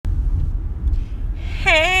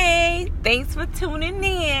Thanks for tuning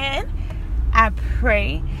in. I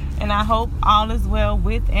pray and I hope all is well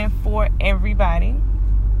with and for everybody.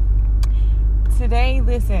 Today,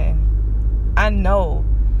 listen, I know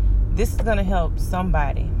this is going to help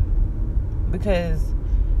somebody because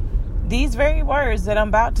these very words that I'm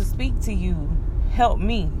about to speak to you help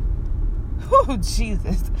me. Oh,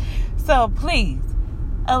 Jesus. So please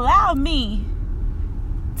allow me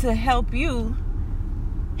to help you.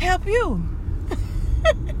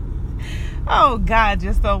 Oh, God,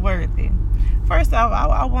 you're so worthy. First off,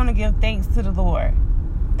 I want to give thanks to the Lord.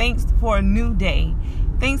 Thanks for a new day.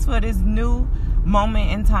 Thanks for this new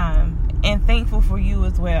moment in time. And thankful for you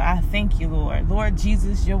as well. I thank you, Lord. Lord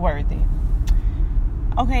Jesus, you're worthy.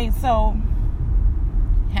 Okay, so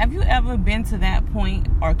have you ever been to that point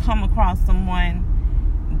or come across someone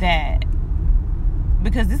that,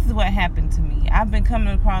 because this is what happened to me. I've been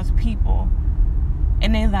coming across people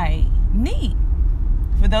and they like, Neat.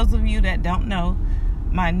 For those of you that don't know,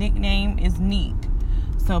 my nickname is Neat.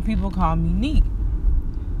 So people call me Neat.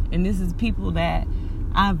 And this is people that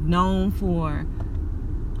I've known for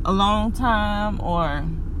a long time or,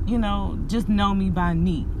 just know me by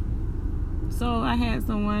Neat. So I had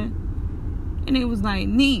someone and it was like,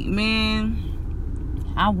 Neat,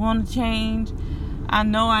 man, I want to change. I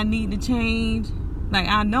know I need to change. Like,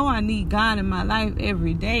 I know I need God in my life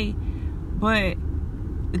every day. But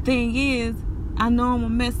the thing is, I know I'm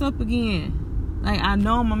going to mess up again. Like, I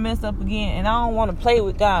know I'm going to mess up again. And I don't want to play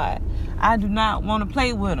with God. I do not want to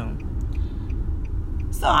play with him.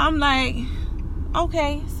 So I'm like,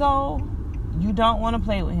 okay, so you don't want to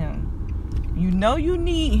play with him. You know you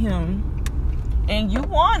need him. And you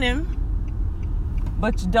want him.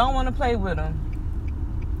 But you don't want to play with him.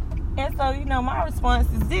 And so, my response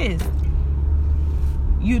is this.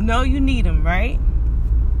 You know you need him, right?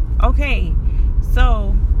 Okay,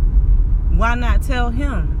 so why not tell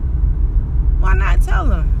him? Why not tell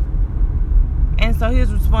him? And so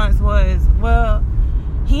his response was, well,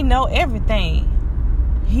 he know everything.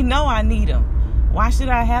 He know I need him. Why should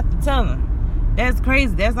I have to tell him? That's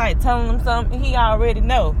crazy. That's like telling him something he already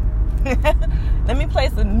know. Let me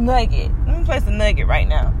place a nugget. Right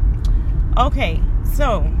now. Okay,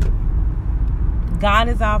 so God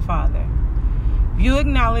is our Father. You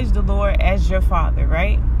acknowledge the Lord as your Father,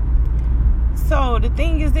 right? So the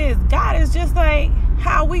thing is this, God is just like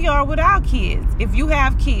how we are with our kids. If you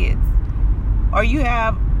have kids or you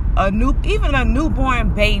have even a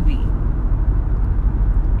newborn baby,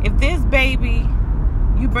 if this baby,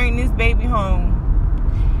 you bring this baby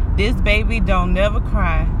home, this baby don't never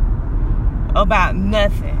cry about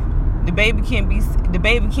nothing. The baby can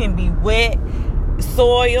be wet,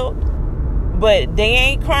 soiled, but they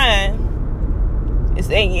ain't crying.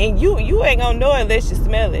 And you ain't gonna know it unless you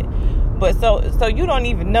smell it. But so you don't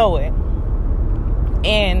even know it.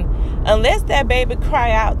 And unless that baby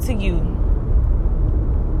cry out to you,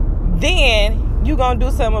 then you gonna do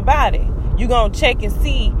something about it. You gonna check and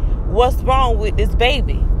see what's wrong with this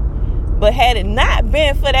baby. But had it not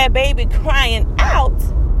been for that baby crying out,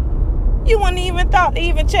 you wouldn't even thought to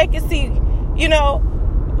even check and see,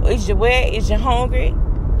 is you wet? Is you hungry?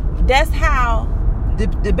 That's how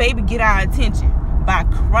the baby get our attention. By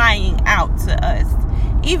crying out to us.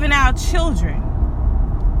 Even our children,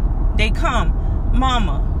 they come,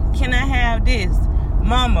 Mama, can I have this?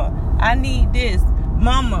 Mama, I need this.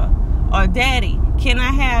 Mama or Daddy, can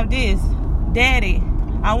I have this? Daddy,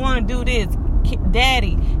 I want to do this.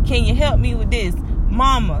 Daddy, can you help me with this?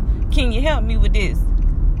 Mama, can you help me with this?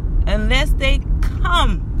 Unless they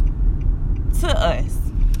come to us,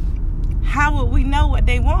 how would we know what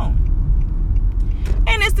they want?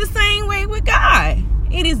 And it's the same way with God.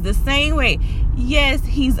 It is the same way. Yes,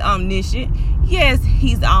 he's omniscient. Yes,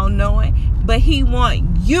 he's all-knowing. But he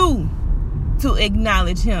wants you to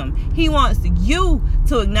acknowledge him. He wants you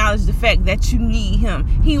to acknowledge the fact that you need him.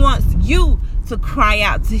 He wants you to cry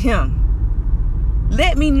out to him.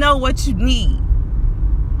 Let me know what you need.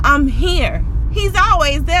 I'm here. He's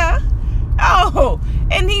always there. Oh,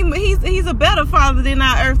 and he's a better father than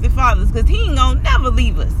our earthly fathers because he ain't gonna never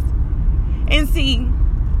leave us. And see,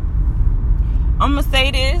 I'm gonna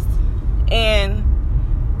say this, and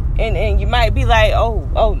you might be like,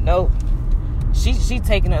 oh no, she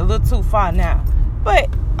taking it a little too far now. But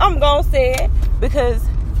I'm gonna say it because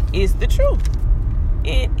it's the truth.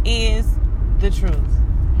 It is the truth.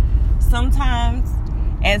 Sometimes,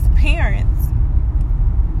 as parents,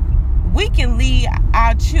 we can lead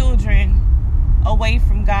our children away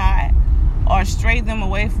from God or stray them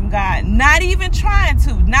away from God, not even trying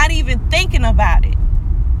to, not even thinking about it.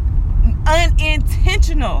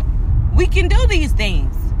 Unintentional. We can do these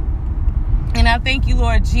things. And I thank you,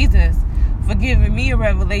 Lord Jesus, for giving me a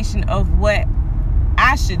revelation of what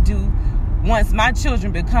I should do once my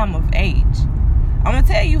children become of age. I'm going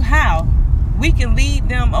to tell you how we can lead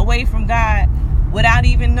them away from God without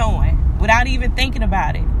even knowing, without even thinking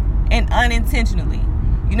about it, and unintentionally.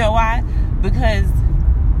 You know why? Because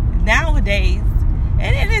nowadays,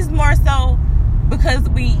 and it is more so because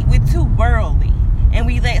we're too worldly, and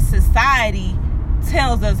we let society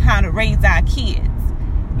tells us how to raise our kids,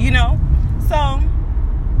 you know? So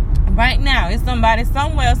right now, it's somebody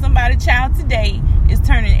somewhere, somebody child today is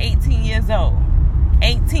turning 18 years old.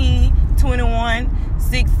 18, 21,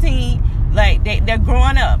 16, like they're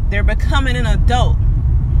growing up. They're becoming an adult.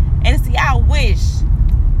 And see, I wish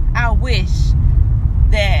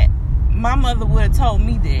that my mother would have told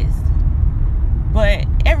me this. But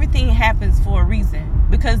everything happens for a reason.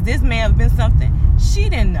 Because this may have been something she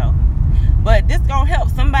didn't know. But this gonna help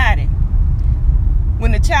somebody.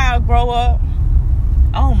 When the child grow up,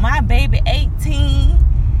 oh, my baby 18,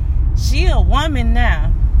 she a woman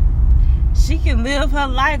now. She can live her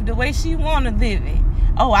life the way she want to live it.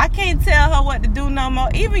 Oh, I can't tell her what to do no more.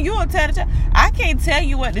 Even you will tell the child, I can't tell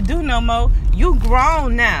you what to do no more. You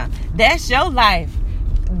grown now. That's your life.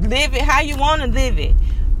 Live it how you want to live it.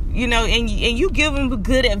 You know, and you give them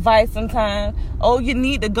good advice sometimes. Oh, you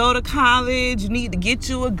need to go to college. You need to get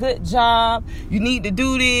you a good job. You need to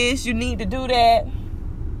do this. You need to do that.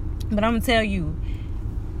 But I'm going to tell you,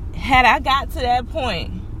 had I got to that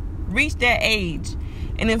point, reached that age,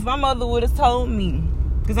 and if my mother would have told me,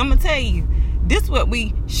 because I'm going to tell you, this is what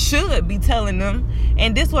we should be telling them,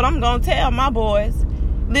 and this is what I'm going to tell my boys.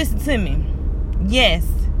 Listen to me. Yes,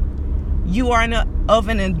 you are of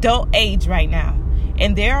an adult age right now.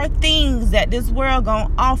 And there are things that this world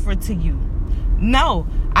gonna offer to you. No,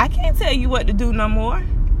 I can't tell you what to do no more.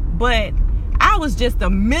 But I was just a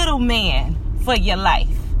middleman for your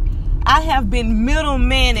life. I have been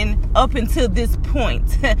middlemaning up until this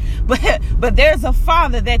point. but there's a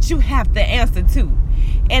Father that you have to answer to.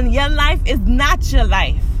 And your life is not your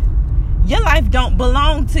life. Your life don't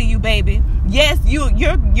belong to you, baby. Yes, you're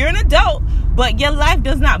an adult, but your life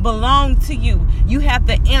does not belong to you. You have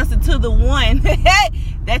to answer to the one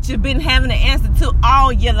that you've been having to answer to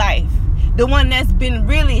all your life. The one that's been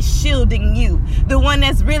really shielding you. The one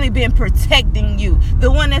that's really been protecting you. The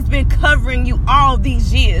one that's been covering you all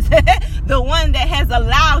these years. The one that has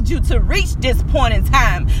allowed you to reach this point in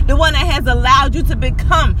time. The one that has allowed you to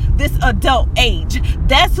become this adult age.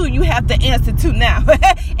 That's who you have to answer to now.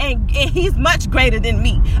 and he's much greater than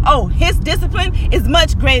me. Oh, his discipline is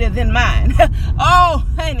much greater than mine. Oh,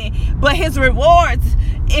 honey. But his rewards,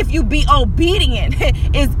 if you be obedient,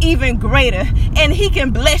 is even greater. And he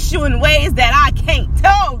can bless you in ways that I can't.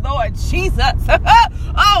 Oh, Lord Jesus.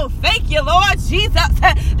 Oh, thank you, Lord Jesus.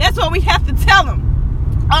 That's what we have to tell him.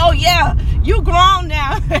 Oh, yeah, you grown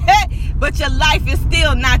now, but your life is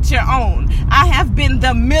still not your own. I have been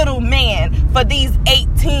the middleman for these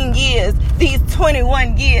 18 years, these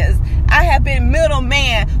 21 years. I have been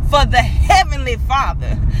middleman for the Heavenly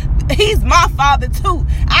Father. He's my Father too.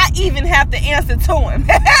 I even have to answer to him.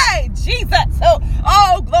 Hey, Jesus.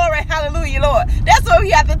 Oh, glory, hallelujah, Lord. That's what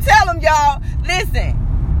we have to tell him, y'all. Listen.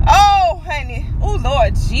 Oh, honey. Oh,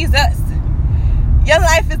 Lord Jesus. Your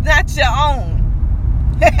life is not your own.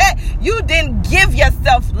 You didn't give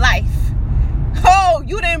yourself life. Oh,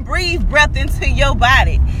 you didn't breathe breath into your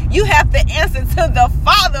body. You have to answer to the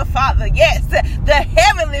Father. Yes, the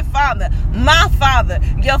Heavenly Father, my Father,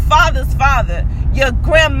 your father's father, your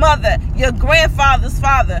grandmother, your grandfather's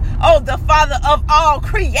father. Oh, the Father of all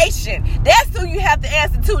creation. That's who you have to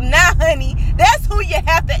answer to now, honey. That's who you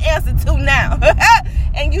have to answer to now.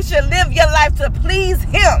 And you should live your life to please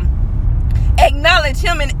him. Acknowledge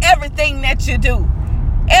him in everything that you do.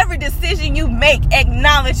 Every decision you make,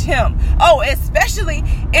 acknowledge him. Oh, especially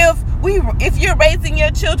if you're raising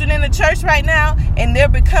your children in the church right now and they're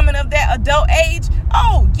becoming of that adult age.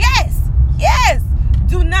 Oh, yes.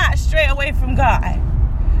 Do not stray away from God.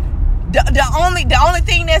 The only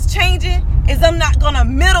thing that's changing is I'm not gonna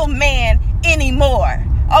middleman anymore.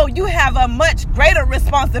 Oh, you have a much greater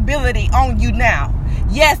responsibility on you now.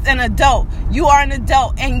 Yes, an adult. You are an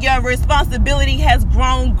adult and your responsibility has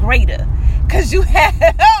grown greater. Because you have,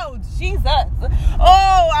 oh, Jesus.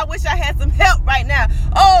 Oh, I wish I had some help right now.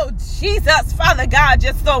 Oh, Jesus, Father God,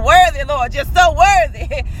 just so worthy, Lord, just so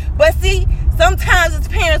worthy. But see, sometimes as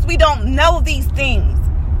parents, we don't know these things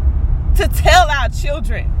to tell our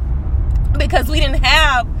children because we didn't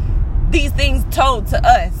have these things told to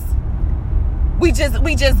us. We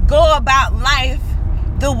just go about life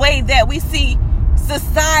the way that we see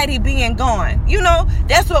society being gone. You know,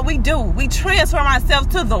 that's what we do. We transform ourselves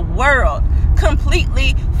to the world,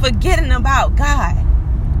 completely forgetting about God.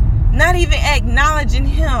 Not even acknowledging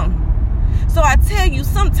him. So I tell you,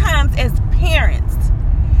 sometimes as parents,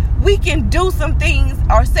 we can do some things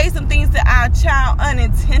or say some things to our child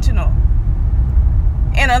unintentional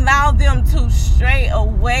and allow them to stray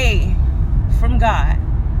away from God.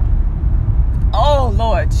 Oh,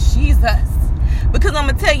 Lord Jesus. Because I'm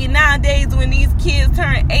going to tell you, nowadays when these kids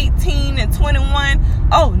turn 18 and 21,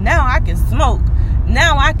 oh, now I can smoke.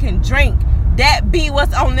 Now I can drink. That be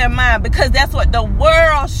what's on their mind, because that's what the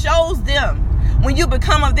world shows them. When you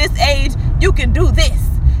become of this age, you can do this.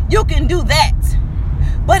 You can do that.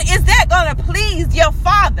 But is that going to please your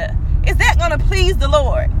Father? Is that going to please the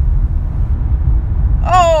Lord?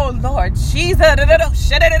 Oh, Lord Jesus. Lord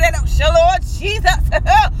Jesus.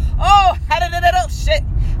 Oh,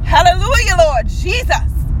 hallelujah, Lord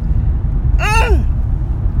Jesus.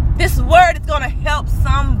 This word is going to help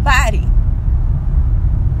somebody.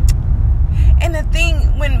 And the thing,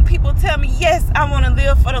 when people tell me, yes, I want to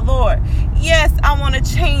live for the Lord. Yes, I want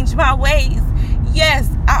to change my ways. Yes,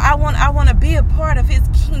 I want to be a part of his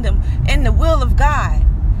kingdom and the will of God.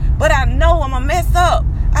 But I know I'm going to mess up.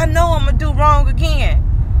 I know I'm going to do wrong again.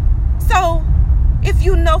 So, if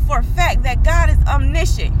you know for a fact that God is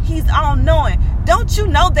omniscient, he's all-knowing, don't you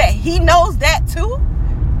know that he knows that too?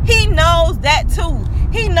 He knows that too.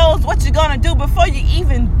 He knows what you're going to do before you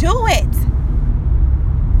even do it.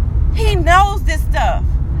 He knows this stuff,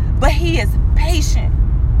 but he is patient.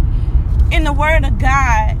 In the word of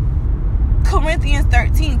God, Corinthians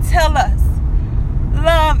 13 tell us,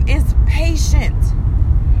 love is patient.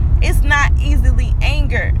 It's not easily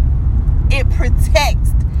angered. It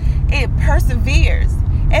protects. It perseveres.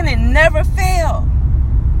 And it never fails.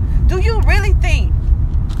 Do you really think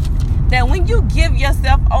that when you give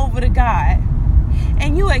yourself over to God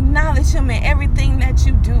and you acknowledge him in everything that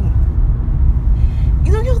you do,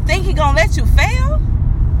 do you think he's going to let you fail?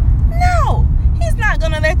 No, he's not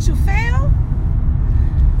going to let you fail.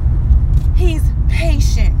 He's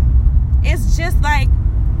patient. It's just like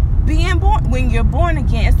being born. When you're born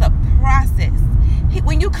again, it's a process.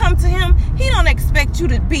 When you come to him, he don't expect you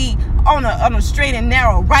to be on a straight and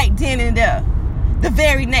narrow right then and there the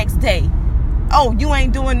very next day. Oh, you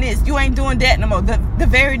ain't doing this, you ain't doing that no more. The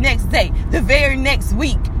very next day, the very next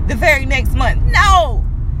week, the very next month. No,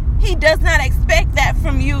 he does not expect that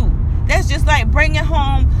from you. That's just like bringing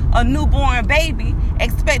home a newborn baby,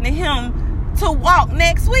 expecting him to walk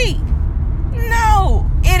next week. No,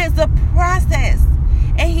 it is a process.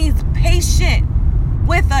 And he's patient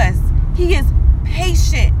with us. He is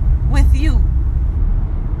patient with you.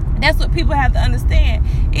 That's what people have to understand.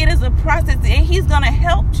 It is a process, and he's going to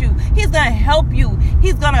help you. He's going to help you.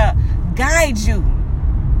 He's going to guide you.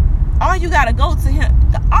 All you got to go to him.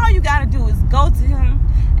 All you got to do is go to him,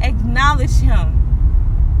 acknowledge him,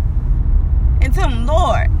 and tell him,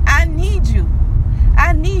 Lord, I need you.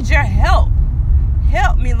 I need your help.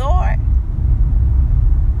 Help me, Lord.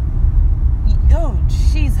 Oh,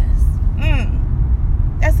 Jesus.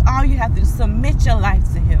 That's all you have to do. Submit your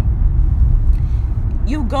life to him.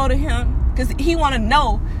 You go to him because he want to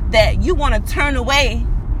know that you want to turn away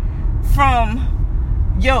from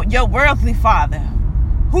your worldly father,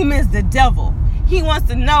 whom is the devil. He wants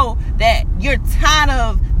to know that you're tired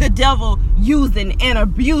of the devil using and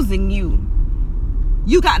abusing you.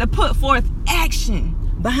 You got to put forth action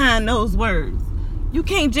behind those words. You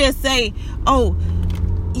can't just say, oh,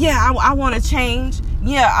 yeah, I want to change.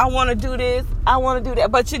 Yeah, I want to do this. I want to do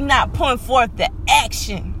that. But you're not putting forth the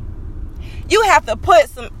action. You have to put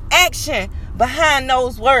some action behind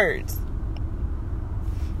those words.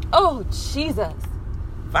 Oh, Jesus.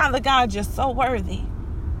 Father God, you're so worthy.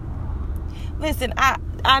 Listen,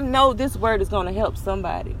 I know this word is going to help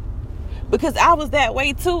somebody. Because I was that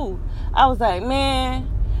way too. I was like, man,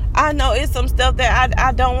 I know it's some stuff that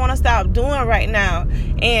I don't want to stop doing right now.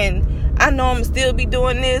 And I know I'm still be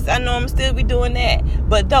doing this. I know I'm still be doing that.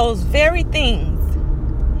 But those very things,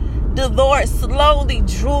 the Lord slowly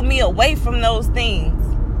drew me away from those things.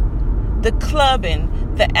 The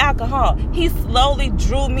clubbing, the alcohol. He slowly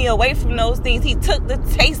drew me away from those things. He took the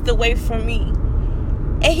taste away from me.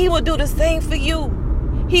 And he will do the same for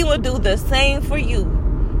you. He will do the same for you.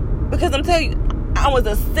 Because I'm telling you, I was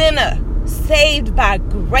a sinner, saved by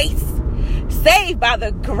grace. Saved by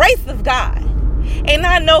the grace of God. And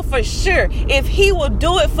I know for sure, if he will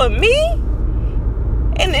do it for me,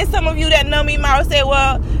 and then some of you that know me might say,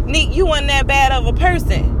 well, Neek, you weren't that bad of a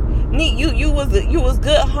person. Neek, you was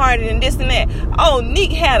good-hearted and this and that. Oh,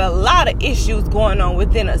 Neek had a lot of issues going on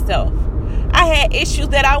within herself. I had issues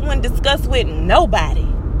that I wouldn't discuss with nobody.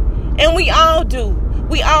 And we all do.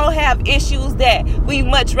 We all have issues that we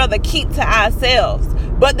much rather keep to ourselves.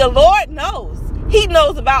 But the Lord knows. He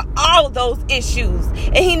knows about all those issues.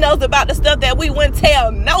 And he knows about the stuff that we wouldn't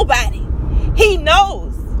tell nobody. He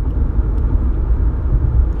knows.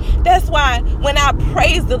 That's why when I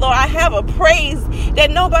praise the Lord, I have a praise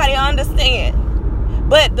that nobody understands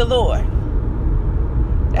but the Lord.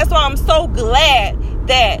 That's why I'm so glad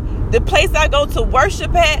that the place I go to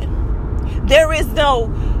worship at, there is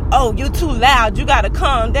no, oh, you too loud, you got to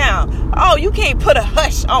calm down. Oh, you can't put a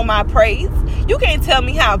hush on my praise. You can't tell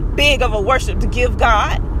me how big of a worship to give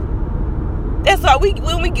God. That's why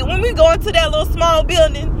when we go into that little small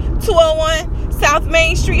building, 201 South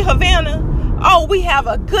Main Street, Havana, oh, we have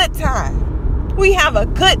a good time. We have a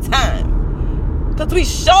good time. Because we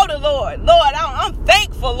show the Lord. Lord, I'm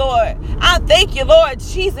thankful, Lord. I thank you, Lord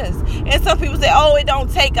Jesus. And some people say, oh, it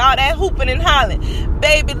don't take all that hooping and hollering.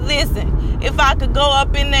 Baby, listen. If I could go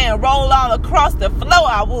up in there and roll all across the floor,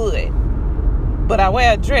 I would. But I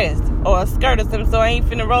wear a dress or a skirt or something, so I ain't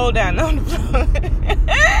finna roll down on the floor.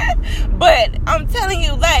 But I'm telling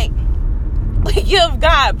you, like, we give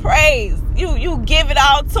God praise. You give it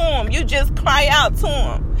all to him. You just cry out to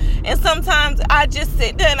him. And sometimes I just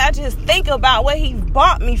sit there and I just think about where he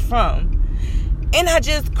brought me from. And I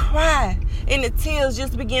just cry. And the tears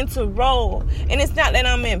just begin to roll. And it's not that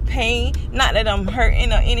I'm in pain. Not that I'm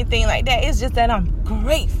hurting or anything like that. It's just that I'm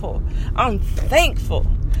grateful. I'm thankful.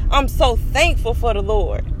 I'm so thankful for the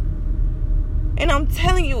Lord. And I'm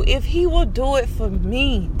telling you, if he will do it for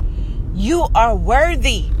me, you are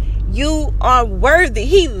worthy. You are worthy.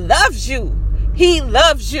 He loves you. He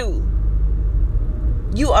loves you.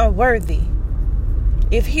 You are worthy.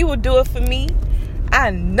 If he will do it for me,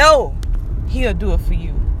 I know he'll do it for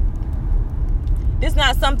you. It's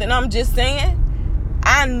not something I'm just saying.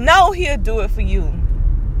 I know he'll do it for you.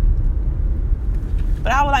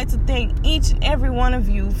 But I would like to thank each and every one of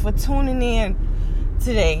you for tuning in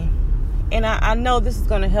today. And I know this is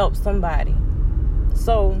going to help somebody.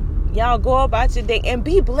 So y'all go about your day and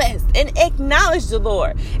be blessed and acknowledge the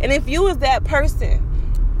Lord. And if you is that person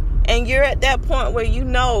and you're at that point where you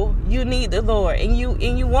know you need the Lord and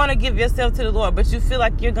you want to give yourself to the Lord, but you feel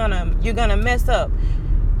like you're gonna mess up,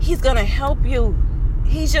 he's gonna help you.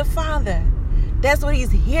 He's your Father. That's what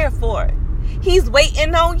he's here for. He's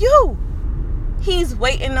waiting on you. He's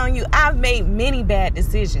waiting on you. I've made many bad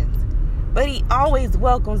decisions, but he always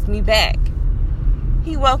welcomes me back.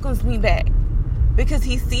 He welcomes me back because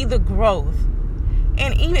he sees the growth.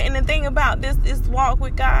 And the thing about this walk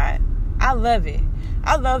with God, I love it.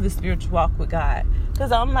 I love the spiritual walk with God.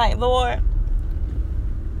 Because I'm like, Lord,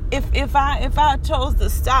 if I chose to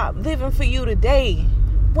stop living for you today,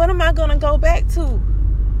 what am I going to go back to?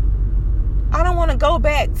 I don't want to go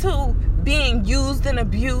back to being used and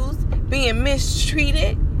abused, being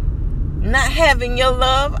mistreated, not having your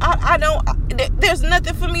love. There's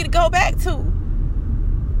nothing for me to go back to.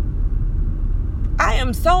 I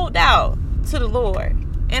am sold out to the Lord.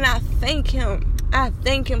 And I thank him. I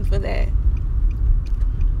thank him for that.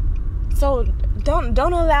 So don't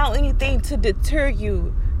allow anything to deter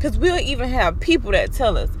you. Because we'll even have people that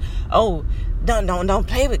tell us, oh, don't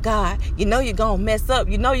play with God. You know you're going to mess up.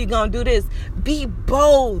 You know you're going to do this. Be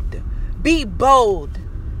bold. Be bold.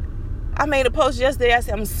 I made a post yesterday. I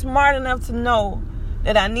said, I'm smart enough to know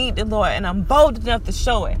that I need the Lord. And I'm bold enough to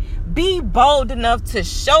show it. Be bold enough to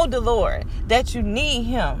show the Lord that you need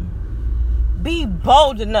him. Be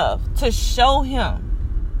bold enough to show him.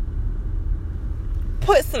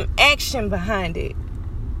 Put some action behind it.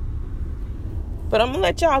 But I'm going to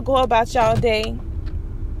let y'all go about y'all day.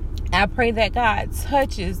 I pray that God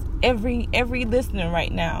touches every listener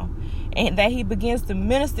right now. And that he begins to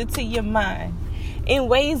minister to your mind in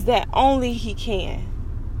ways that only he can.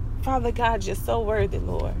 Father God, you're so worthy,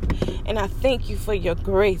 Lord. And I thank you for your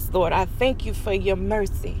grace, Lord. I thank you for your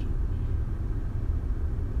mercy.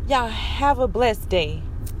 Y'all have a blessed day.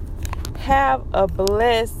 Have a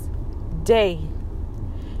blessed day.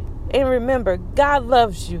 And remember, God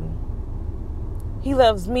loves you. He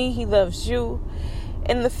loves me. He loves you.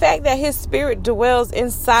 And the fact that his spirit dwells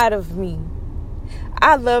inside of me,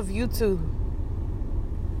 I love you too.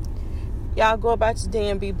 Y'all go about your day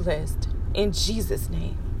and be blessed. In Jesus'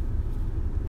 name.